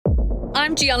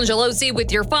I'm Gianna Gelosi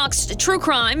with your Fox True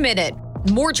Crime Minute.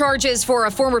 More charges for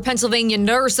a former Pennsylvania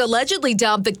nurse allegedly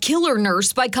dubbed the killer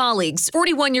nurse by colleagues.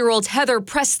 41-year-old Heather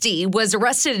Presti was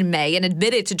arrested in May and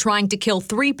admitted to trying to kill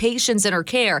 3 patients in her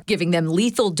care, giving them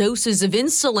lethal doses of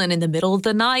insulin in the middle of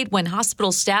the night when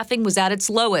hospital staffing was at its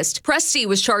lowest. Presti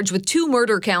was charged with 2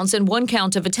 murder counts and 1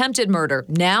 count of attempted murder.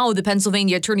 Now, the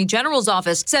Pennsylvania Attorney General's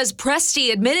office says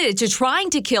Presti admitted to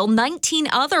trying to kill 19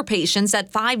 other patients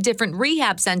at 5 different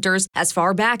rehab centers as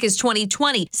far back as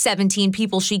 2020. 17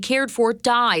 people she cared for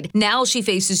died. Now she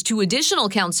faces 2 additional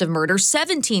counts of murder,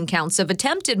 17 counts of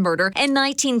attempted murder, and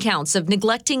 19 counts of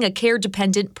neglecting a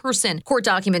care-dependent person. Court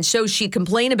documents show she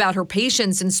complained about her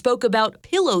patients and spoke about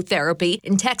pillow therapy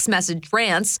in text message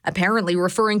rants, apparently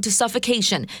referring to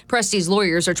suffocation. Presti's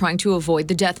lawyers are trying to avoid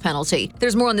the death penalty.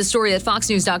 There's more on this story at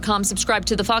foxnews.com. Subscribe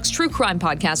to the Fox True Crime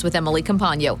Podcast with Emily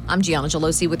Campagno. I'm Gianna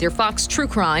Gelosi with your Fox True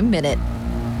Crime Minute.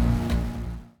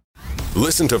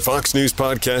 Listen to Fox News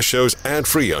Podcast shows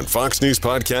ad-free on Fox News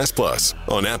Podcast Plus,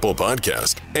 on Apple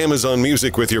Podcast, Amazon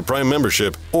Music with your Prime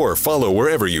membership, or follow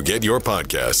wherever you get your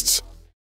podcasts.